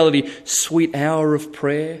being a reality? Sweet hour of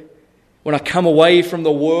prayer. When I come away from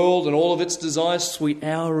the world and all of its desires, sweet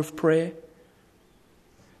hour of prayer.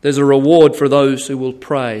 There's a reward for those who will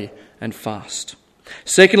pray and fast.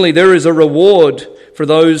 Secondly, there is a reward for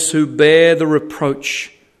those who bear the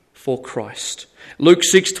reproach for Christ. Luke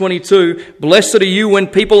 6:22, blessed are you when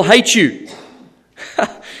people hate you. How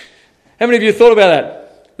many of you thought about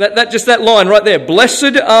that? Just that line right there.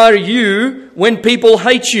 Blessed are you when people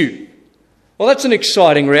hate you. Well, that's an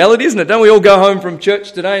exciting reality, isn't it? Don't we all go home from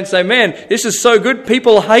church today and say, man, this is so good.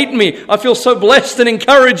 People hate me. I feel so blessed and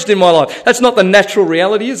encouraged in my life. That's not the natural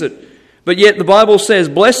reality, is it? But yet the Bible says,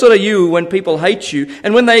 blessed are you when people hate you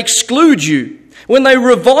and when they exclude you, when they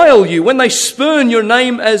revile you, when they spurn your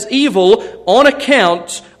name as evil on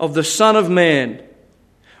account of the Son of Man.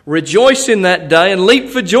 Rejoice in that day and leap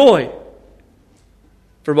for joy.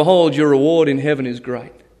 For behold, your reward in heaven is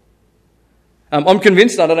great. I'm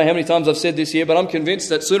convinced, I don't know how many times I've said this here, but I'm convinced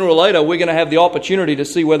that sooner or later we're going to have the opportunity to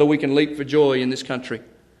see whether we can leap for joy in this country.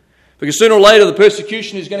 Because sooner or later the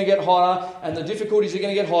persecution is going to get hotter and the difficulties are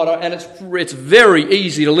going to get hotter, and it's very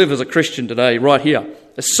easy to live as a Christian today, right here.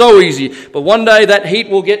 It's so easy. But one day that heat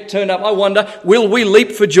will get turned up. I wonder, will we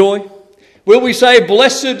leap for joy? Will we say,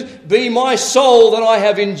 blessed be my soul that I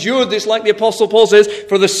have endured this, like the Apostle Paul says,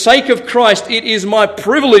 for the sake of Christ it is my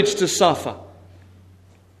privilege to suffer.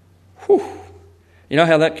 Whew. You know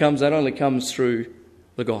how that comes? That only comes through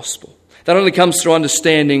the gospel. That only comes through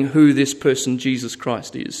understanding who this person Jesus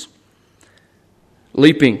Christ is.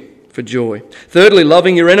 Leaping for joy. Thirdly,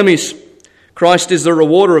 loving your enemies. Christ is the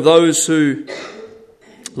rewarder of those who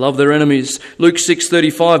love their enemies. Luke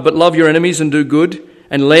 6:35, but love your enemies and do good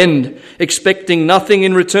and lend, expecting nothing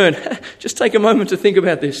in return. Just take a moment to think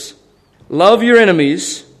about this. Love your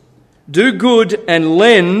enemies, do good and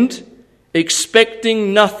lend,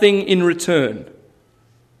 expecting nothing in return.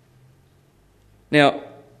 Now,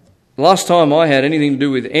 last time I had anything to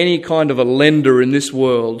do with any kind of a lender in this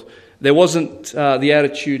world, there wasn't the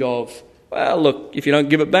attitude of, well, look, if you don't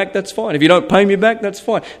give it back, that's fine. If you don't pay me back, that's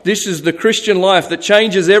fine. This is the Christian life that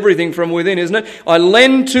changes everything from within, isn't it? I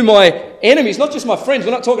lend to my enemies, not just my friends.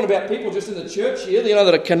 We're not talking about people just in the church here,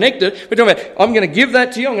 that are connected. We're talking about, I'm going to give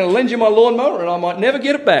that to you. I'm going to lend you my lawnmower and I might never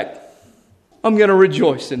get it back. I'm going to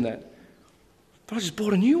rejoice in that. But I just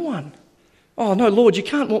bought a new one. Oh, no, Lord, you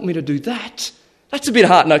can't want me to do that. That's a bit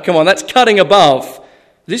hard. No, come on, that's cutting above.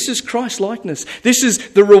 This is Christ-likeness. This is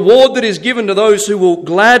the reward that is given to those who will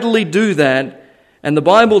gladly do that And the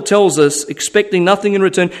Bible tells us, expecting nothing in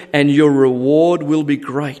return, and your reward will be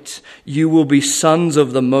great. You will be sons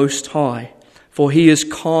of the Most High, for He is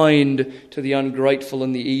kind to the ungrateful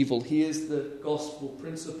and the evil. Here's the gospel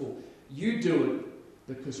principle. You do it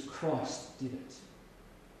because Christ did it.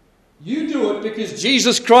 You do it because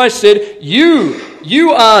Jesus Christ said,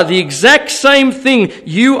 you are the exact same thing.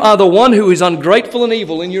 You are the one who is ungrateful and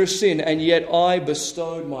evil in your sin, and yet I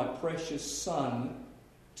bestowed my precious Son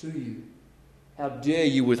to you. How dare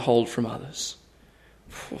you withhold from others?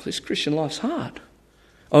 Oh, this Christian life's hard.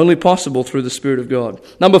 Only possible through the Spirit of God.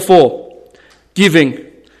 Number 4, giving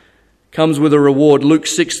comes with a reward. Luke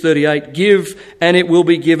 6:38, give and it will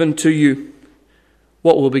be given to you.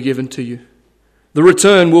 What will be given to you? The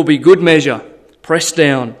return will be good measure, pressed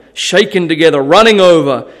down, shaken together, running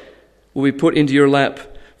over, will be put into your lap.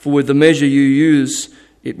 For with the measure you use,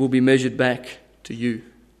 it will be measured back to you.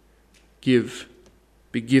 Give.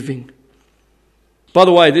 Be giving. By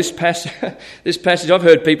the way, this passage, I've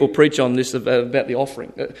heard people preach on this about the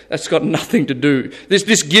offering. That's got nothing to do.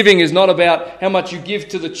 This giving is not about how much you give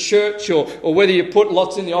to the church or whether you put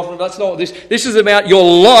lots in the offering. That's not what this is about your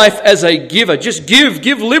life as a giver. Just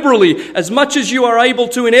give liberally as much as you are able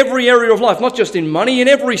to in every area of life, not just in money, in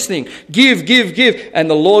everything. Give, and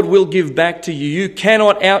the Lord will give back to you. You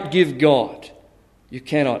cannot outgive God. You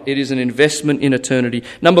cannot. It is an investment in eternity.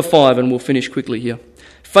 Number 5, and we'll finish quickly here.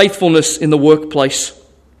 Faithfulness in the workplace.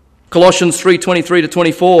 Colossians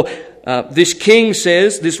 3:23-24. This king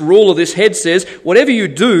says, this ruler, this head says, whatever you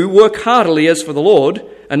do, work heartily as for the Lord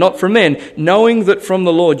and not for men, knowing that from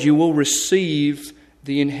the Lord you will receive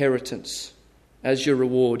the inheritance. As your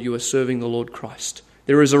reward, you are serving the Lord Christ.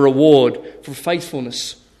 There is a reward for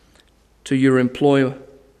faithfulness to your employer,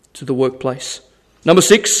 to the workplace. Number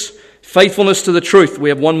 6, faithfulness to the truth. We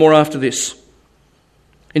have one more after this.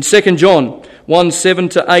 In 2 John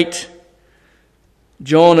 1:7-8,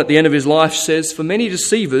 John at the end of his life says, for many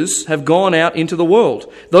deceivers have gone out into the world,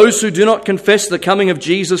 those who do not confess the coming of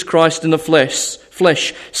Jesus Christ in the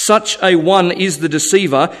flesh. Such a one is the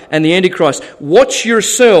deceiver and the Antichrist. Watch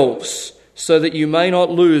yourselves so that you may not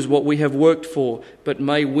lose what we have worked for, but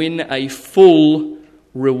may win a full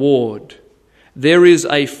reward. There is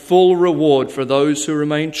a full reward for those who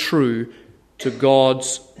remain true to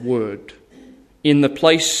God's word in the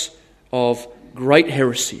place of great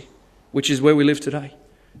heresy, which is where we live today.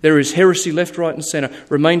 There is heresy left, right and centre.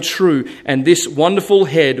 Remain true, and this wonderful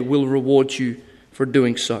head will reward you for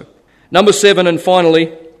doing so. Number 7, and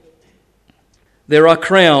finally, there are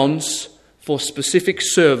crowns for specific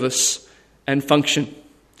service and function.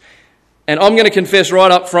 And I'm going to confess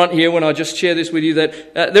right up front here when I just share this with you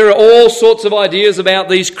that there are all sorts of ideas about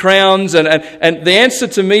these crowns, and the answer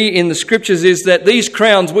to me in the Scriptures is that these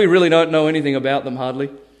crowns, we really don't know anything about them hardly.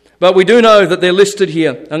 But we do know that they're listed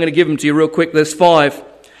here. I'm going to give them to you real quick. There's 5.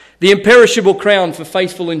 The imperishable crown for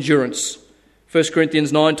faithful endurance. 1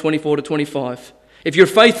 Corinthians 9:24-25. If you're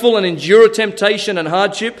faithful and endure temptation and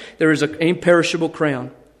hardship, there is an imperishable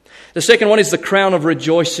crown. The second one is the crown of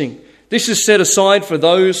rejoicing. This is set aside for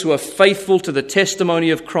those who are faithful to the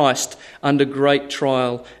testimony of Christ under great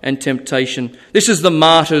trial and temptation. This is the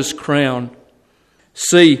martyr's crown.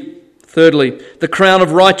 Thirdly, the crown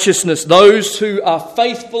of righteousness. Those who are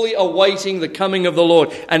faithfully awaiting the coming of the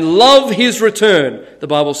Lord and love His return, the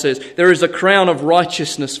Bible says. There is a crown of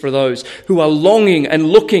righteousness for those who are longing and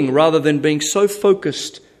looking rather than being so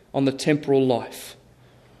focused on the temporal life.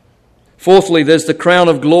 Fourthly, there's the crown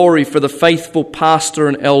of glory for the faithful pastor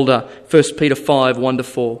and elder, 1 Peter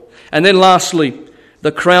 5:1-4. And then lastly,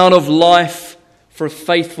 the crown of life for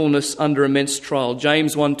faithfulness under immense trial,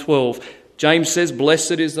 James 1:12. James says,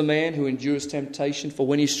 blessed is the man who endures temptation, for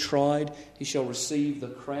when he's tried, he shall receive the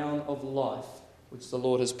crown of life, which the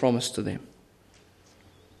Lord has promised to them.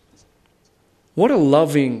 What a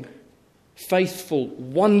loving, faithful,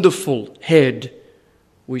 wonderful head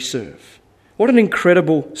we serve. What an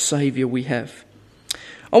incredible Saviour we have.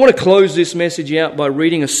 I want to close this message out by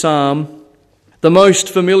reading a psalm, the most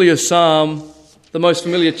familiar chapter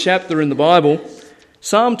in the Bible,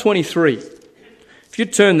 Psalm 23. If you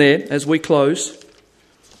turn there as we close,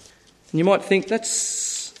 and you might think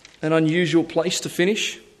that's an unusual place to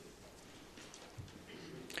finish.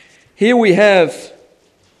 Here we have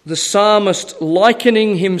the psalmist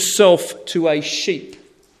likening himself to a sheep,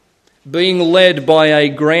 being led by a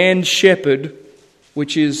grand shepherd,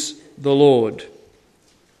 which is the Lord.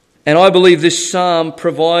 And I believe this psalm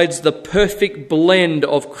provides the perfect blend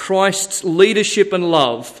of Christ's leadership and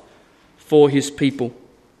love for His people.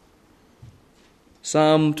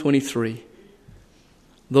 Psalm 23.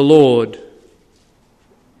 The Lord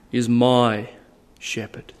is my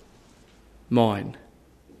shepherd, mine.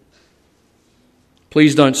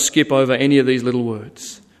 Please don't skip over any of these little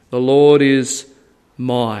words. The Lord is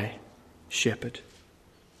my shepherd.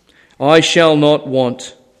 I shall not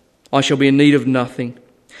want. I shall be in need of nothing.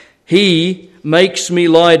 He makes me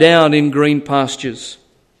lie down in green pastures.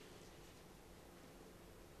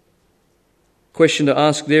 Question to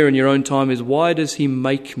ask there in your own time is, why does He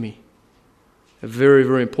make me? A very,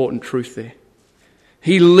 very important truth there.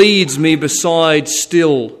 He leads me beside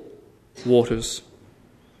still waters.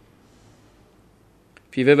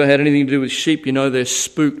 If you've ever had anything to do with sheep, you know they're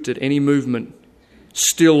spooked at any movement.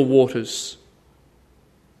 Still waters.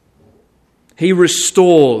 He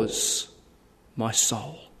restores my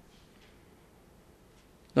soul.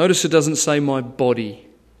 Notice it doesn't say my body.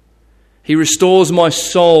 He restores my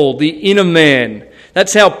soul, the inner man.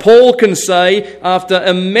 That's how Paul can say, after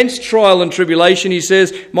immense trial and tribulation, he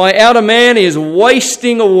says, my outer man is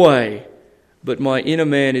wasting away, but my inner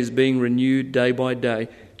man is being renewed day by day.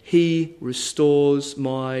 He restores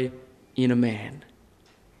my inner man.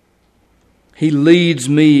 He leads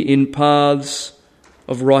me in paths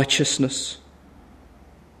of righteousness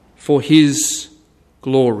for His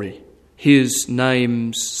glory, His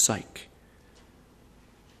name's sake.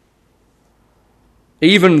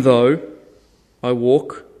 Even though I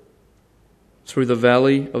walk through the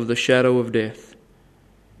valley of the shadow of death,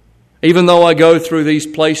 even though I go through these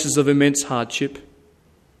places of immense hardship,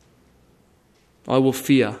 I will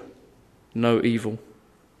fear no evil,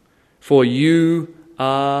 for You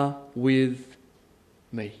are with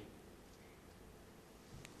me.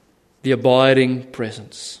 The abiding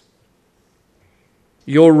presence.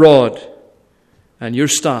 Your rod and Your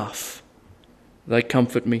staff, they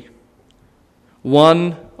comfort me.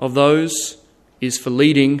 One of those is for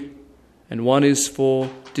leading and one is for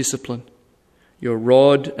discipline. Your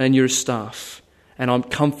rod and Your staff. And I'm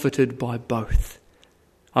comforted by both.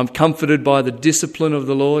 I'm comforted by the discipline of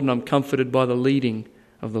the Lord and I'm comforted by the leading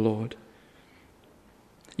of the Lord.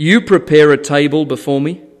 You prepare a table before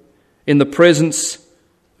me in the presence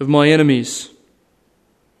of my enemies.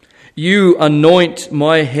 You anoint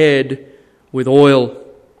my head with oil,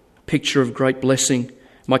 a picture of great blessing.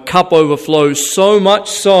 My cup overflows, so much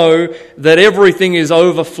so that everything is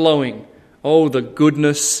overflowing. Oh, the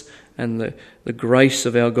goodness and the grace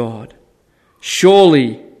of our God.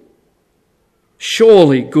 Surely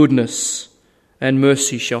goodness and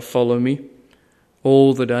mercy shall follow me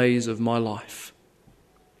all the days of my life.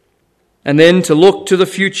 And then to look to the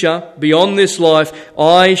future, beyond this life,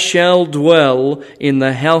 I shall dwell in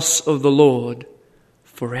the house of the Lord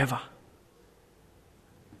forever.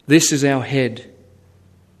 This is our head.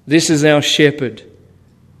 This is our shepherd.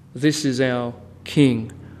 This is our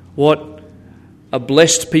King. What a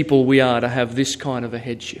blessed people we are to have this kind of a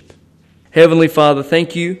headship. Heavenly Father,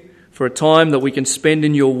 thank You for a time that we can spend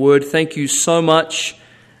in Your word. Thank You so much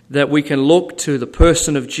that we can look to the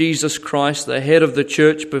person of Jesus Christ, the head of the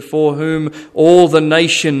church, before whom all the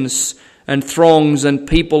nations and throngs and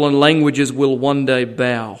people and languages will one day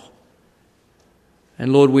bow.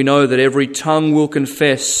 And Lord, we know that every tongue will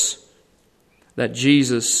confess that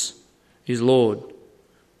Jesus is Lord,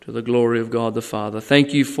 to the glory of God the Father.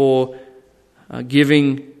 Thank You for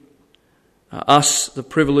giving us the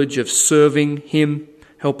privilege of serving Him.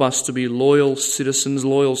 Help us to be loyal citizens,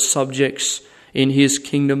 loyal subjects in His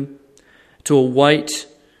kingdom, to await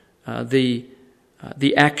the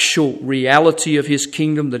actual reality of His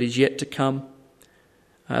kingdom that is yet to come,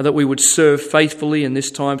 that we would serve faithfully in this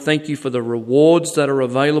time. Thank You for the rewards that are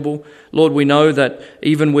available. Lord, we know that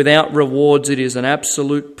even without rewards, it is an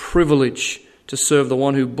absolute privilege to serve the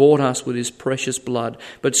one who bought us with His precious blood.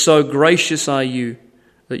 But so gracious are You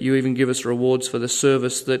that You even give us rewards for the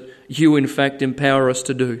service that You in fact empower us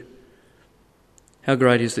to do. How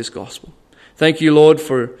great is this gospel? Thank You, Lord,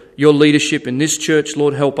 for Your leadership in this church.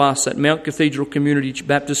 Lord, help us at Mount Cathedral Community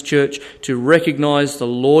Baptist Church to recognise the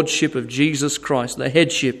lordship of Jesus Christ, the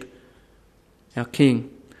headship, our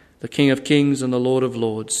King, the King of Kings and the Lord of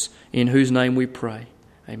Lords, in whose name we pray.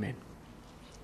 Amen.